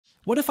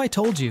What if I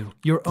told you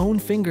your own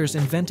fingers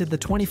invented the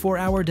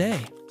 24-hour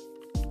day?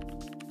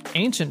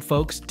 Ancient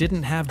folks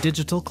didn't have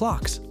digital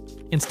clocks.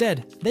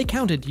 Instead, they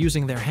counted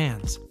using their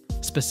hands,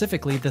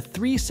 specifically the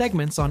 3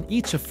 segments on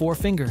each of 4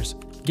 fingers,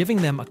 giving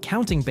them a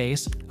counting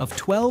base of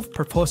 12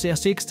 per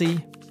 60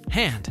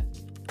 hand.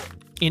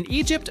 In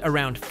Egypt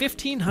around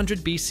 1500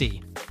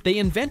 BC, they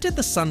invented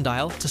the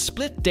sundial to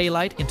split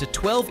daylight into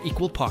 12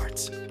 equal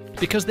parts,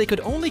 because they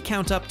could only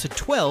count up to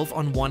 12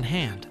 on one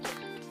hand.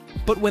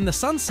 But when the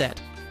sun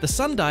set, the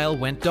sundial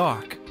went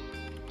dark.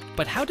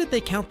 But how did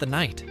they count the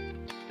night?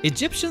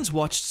 Egyptians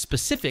watched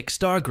specific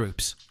star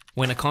groups.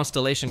 When a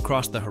constellation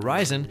crossed the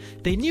horizon,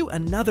 they knew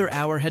another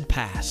hour had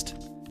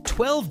passed.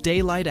 12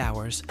 daylight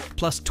hours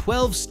plus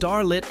 12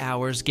 starlit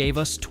hours gave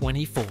us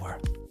 24.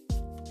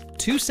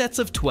 2 sets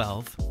of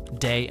 12,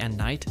 day and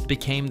night,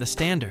 became the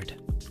standard.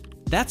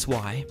 That's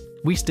why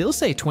we still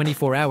say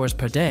 24 hours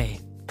per day.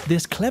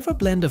 This clever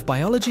blend of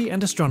biology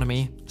and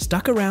astronomy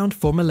stuck around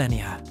for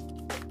millennia.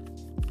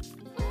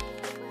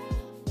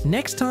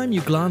 Next time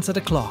you glance at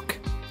a clock,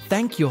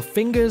 thank your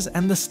fingers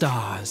and the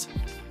stars.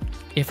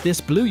 If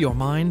this blew your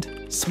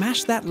mind,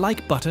 smash that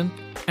like button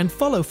and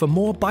follow for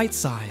more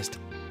bite-sized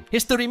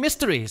history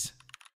mysteries.